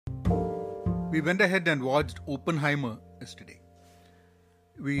We went ahead and watched Oppenheimer yesterday.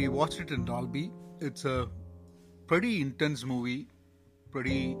 We watched it in Dolby. It's a pretty intense movie,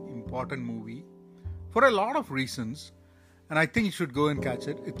 pretty important movie for a lot of reasons. And I think you should go and catch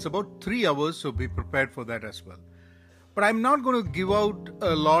it. It's about 3 hours, so be prepared for that as well. But I'm not going to give out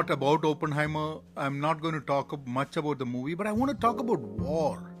a lot about Oppenheimer. I'm not going to talk much about the movie, but I want to talk about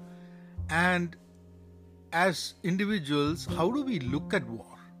war. And as individuals, how do we look at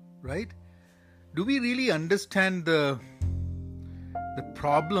war, right? Do we really understand the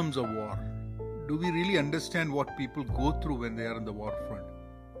problems of war? Do we really understand what people go through when they are in the war front?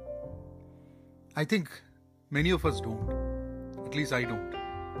 I think many of us don't. At least I don't.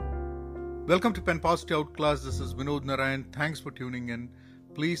 Welcome to Pen Positive Outclass. This is Vinod Narayan. Thanks for tuning in.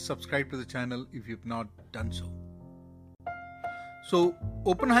 Please subscribe to the channel if you've not done so. So,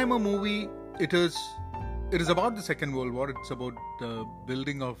 Oppenheimer movie, it is about the Second World War. It's about the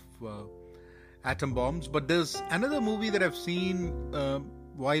building of atom bombs. But there's another movie that I've seen a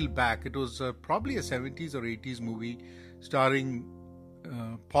while back. It was probably a 70s or 80s movie starring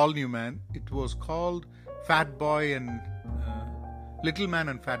Paul Newman. It was called Fat Boy and Little Man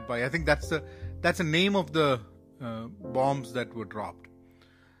and Fat Boy. I think that's the name of the bombs that were dropped.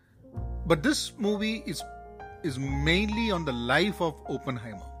 But this movie is mainly on the life of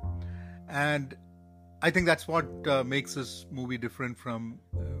Oppenheimer, and I think that's what makes this movie different from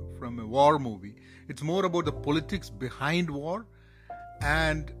a war movie. It's more about the politics behind war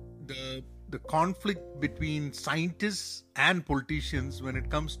and the conflict between scientists and politicians when it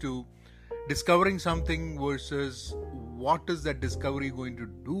comes to discovering something versus what is that discovery going to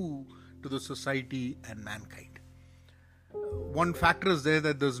do to the society and mankind. One factor is there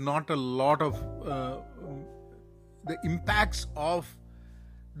that there's not a lot of the impacts of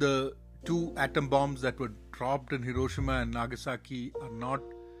the two atom bombs that were dropped in Hiroshima and Nagasaki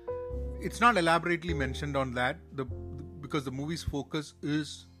it's not elaborately mentioned on that because the movie's focus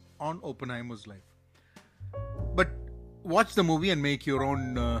is on Oppenheimer's life. But watch the movie and make your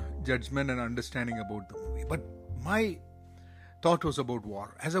own judgment and understanding about the movie. But my thought was about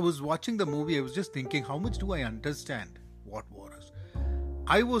war. As I was watching the movie, I was just thinking, how much do I understand what war is?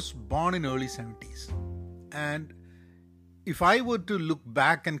 I was born in early 70s. And if I were to look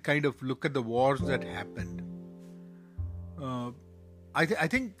back and kind of look at the wars that happened, I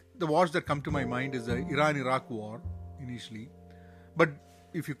think the wars that come to my mind is the Iran-Iraq war initially. But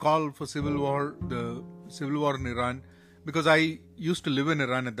if you call for civil war, the civil war in Iran, because I used to live in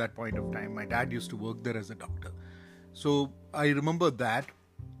Iran at that point of time. My dad used to work there as a doctor. So I remember that.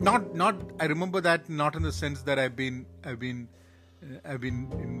 I remember that not in the sense that I've been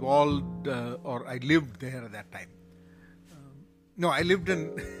involved or I lived there at that time. No, I lived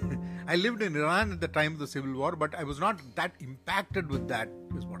in Iran at the time of the civil war, but I was not that impacted with that,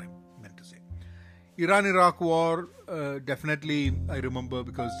 is what I meant to say. Iran-Iraq war, definitely I remember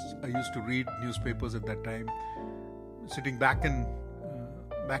because I used to read newspapers at that time. Sitting back in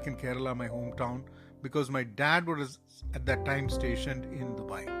Kerala, my hometown, because my dad was at that time stationed in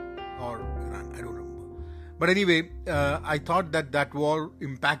Dubai or Iran, I don't remember. But anyway, I thought that war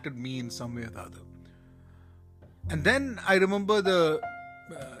impacted me in some way or the other. And then I remember the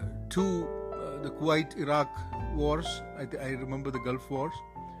Kuwait-Iraq wars. I remember the Gulf wars.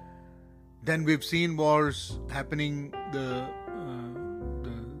 Then we've seen wars happening, the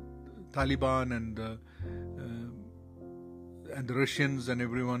Taliban and the Russians and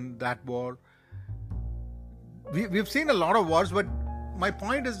everyone, that war. We've seen a lot of wars, but my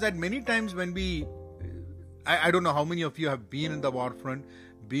point is that many times when I don't know how many of you have been in the war front,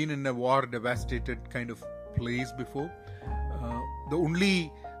 been in a war devastated kind of place before. The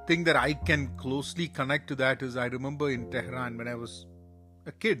only thing that I can closely connect to that is I remember in Tehran when I was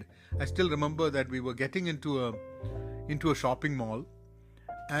a kid. I still remember that we were getting into a shopping mall,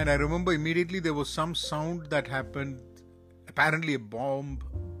 and I remember immediately there was some sound that happened. Apparently a bomb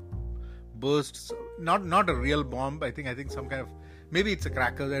burst, not a real bomb. I think some kind of, maybe it's a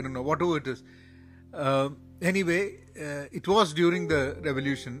cracker, I don't know, whatever it is. Anyway, it was during the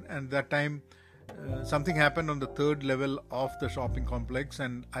revolution, and that time something happened on the third level of the shopping complex,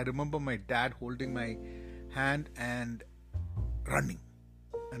 and I remember my dad holding my hand and running,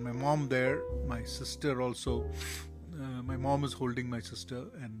 and my mom there, my sister also. My mom is holding my sister,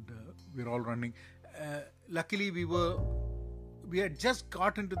 and we're all running. Luckily, we had just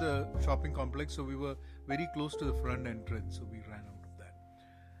got into the shopping complex, so we were very close to the front entrance, so we ran out of that.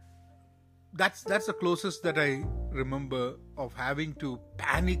 That's the closest that I remember of having to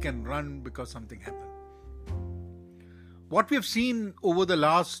panic and run because something happened. What we have seen over the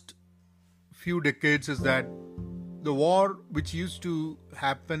last few decades is that The war which used to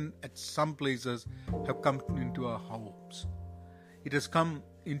happen at some places have come into our homes. It has come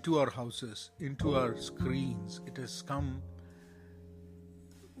into our houses, into our screens. It has come.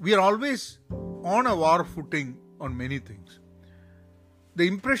 We are always on a war footing on many things. The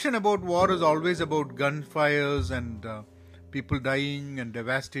impression about war is always about gunfires and people dying and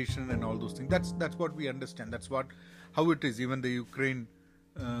devastation and all those things. That's what we understand. That's how it is. Even the Ukraine,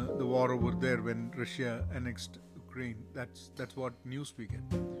 the war over there when Russia annexed Ukraine. That's what news we get.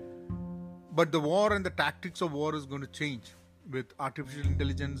 But the war and the tactics of war is going to change with artificial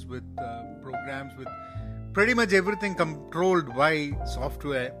intelligence, with programs, with pretty much everything controlled by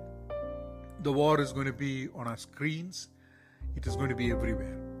software. The war is going to be on our screens. It is going to be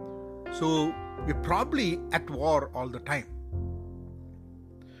everywhere. So we're probably at war all the time.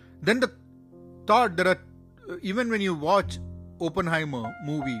 Then the thought that even when you watch Oppenheimer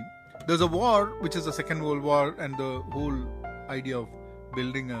movie, there's a war which is the Second World War and the whole idea of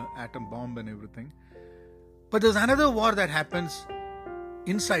building an atom bomb and everything. But there's another war that happens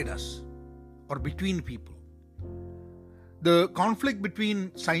inside us or between people. The conflict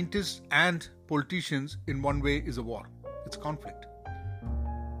between scientists and politicians in one way is a war. It's conflict.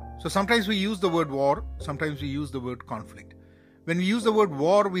 So sometimes we use the word war, sometimes we use the word conflict. When we use the word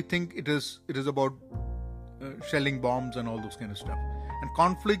war, we think it is about shelling bombs and all those kind of stuff. And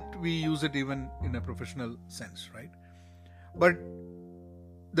conflict, we use it even in a professional sense, right? But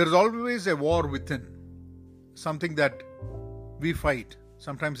there's always a war within, something that we fight.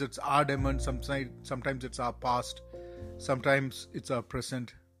 Sometimes it's our demons, sometimes it's our past, sometimes it's our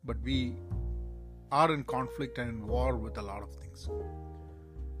present, but we are in conflict and in war with a lot of things.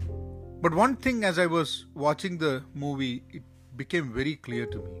 But one thing, as I was watching the movie, it became very clear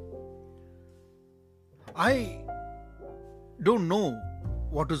to me. I don't know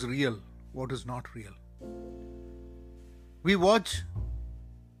what is real, what is not real. We watch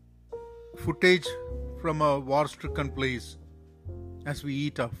footage from a war-stricken place as we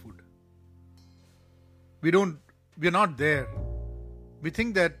eat our food. We're not there. We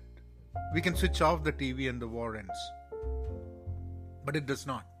think that we can switch off the TV and the war ends. But it does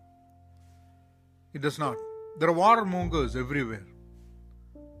not. It does not. There are warmongers everywhere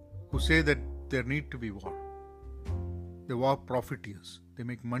who say that there need to be war. They're war profiteers. They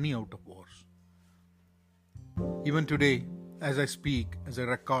make money out of wars. Even today, as I speak, as I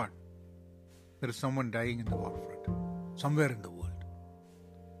record, there is someone dying in the war front, somewhere in the world.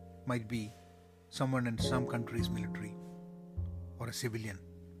 Might be someone in some country's military, or a civilian,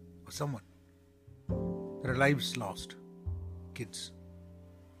 or someone. There are lives lost, kids,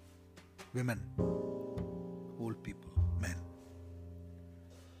 women, old people, men,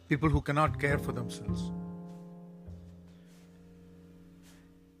 people who cannot care for themselves.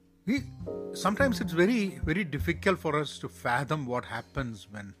 Sometimes it's very, very difficult for us to fathom what happens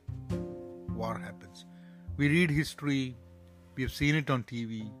when war happens. We read history, we have seen it on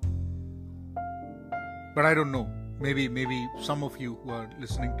TV, but I don't know. Maybe some of you who are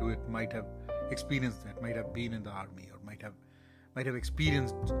listening to it might have experienced that, might have been in the army, or might have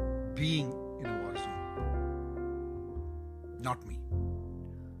experienced being in a war zone. Not me.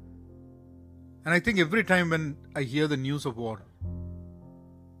 And I think every time when I hear the news of war,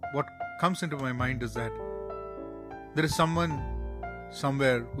 what comes into my mind is that there is someone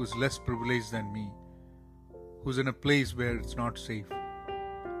somewhere who's less privileged than me, who's in a place where it's not safe.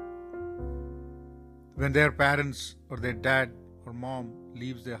 When their parents or their dad or mom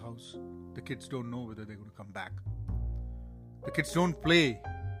leaves their house, the kids don't know whether they're going to come back. The kids don't play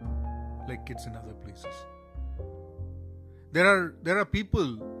like kids in other places. There are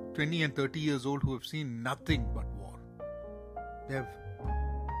people 20 and 30 years old who have seen nothing but war.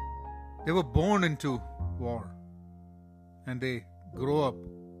 They were born into war and they grow up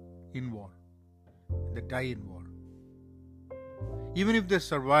in war. They die in war. Even if they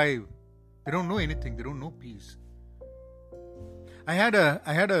survive, they don't know anything. They don't know peace. I had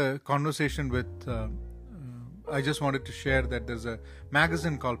a conversation with. I just wanted to share that there's a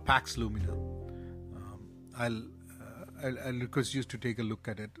magazine called Pax Lumina. I'll request you to take a look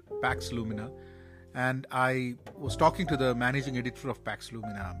at it. Pax Lumina, and I was talking to the managing editor of Pax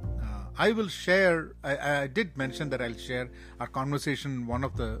Lumina. I will share. I did mention that I'll share our conversation in one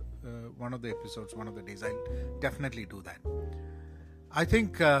of the episodes, one of the days. I'll definitely do that. I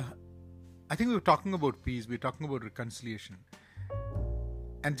think we were talking about peace. We were talking about reconciliation.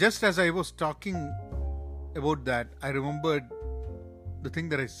 And just as I was talking about that, I remembered the thing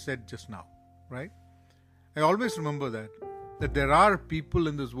that I said just now, right? I always remember that there are people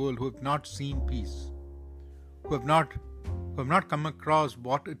in this world who have not seen peace, who have not come across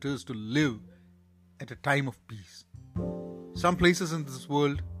what it is to live at a time of peace. Some places in this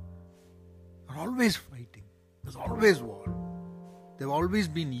world are always fighting. There's always war. They've always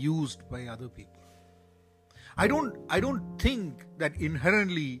been used by other people. I don't think that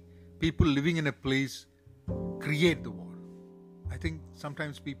inherently people living in a place create the war. I think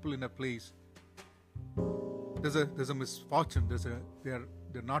sometimes people in a place, there's a misfortune.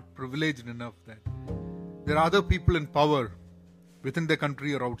 They're not privileged enough that there are other people in power within the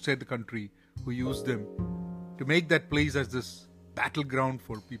country or outside the country who use them to make that place as this battleground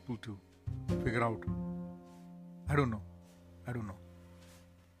for people to figure out. I don't know.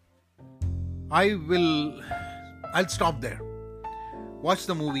 I'll stop there. Watch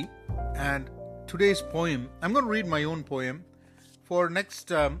the movie. And today's poem, I'm going to read my own poem. For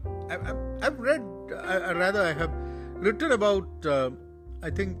next, I have written about,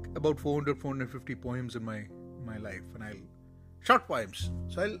 I think about 450 poems in my life. And short poems.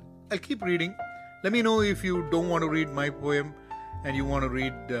 So I'll keep reading. Let me know if you don't want to read my poem and you want me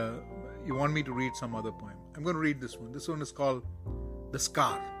to read some other poem. I'm going to read this one. This one is called The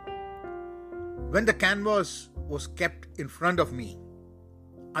Scar. When the canvas was kept in front of me,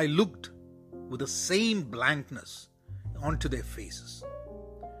 I looked with the same blankness onto their faces.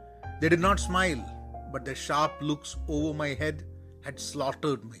 They did not smile, but their sharp looks over my head had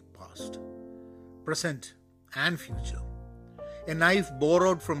slaughtered my past, present, and future. A knife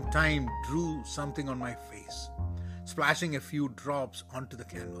borrowed from time drew something on my face, splashing a few drops onto the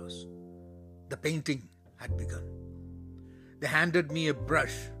canvas. The painting had begun. They handed me a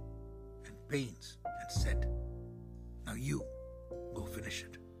brush and paints and said, "Now you go finish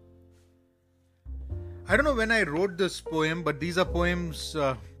it." I don't know when I wrote this poem, but these are poems,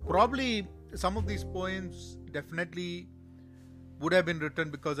 probably some of these poems definitely would have been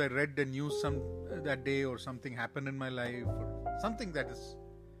written because I read the news that day, or something happened in my life, or something that is...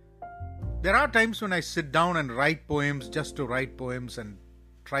 There are times when I sit down and write poems just to write poems and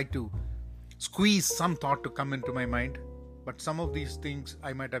try to squeeze some thought to come into my mind. But some of these things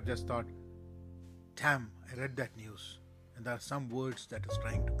I might have just thought, damn, I read that news and there are some words that is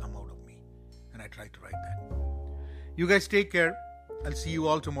trying to come out of me, and I try to write that. You guys take care. I'll see you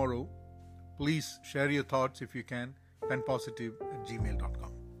all tomorrow. Please share your thoughts if you can.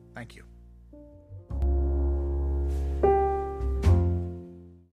 penpositive@gmail.com. Thank you.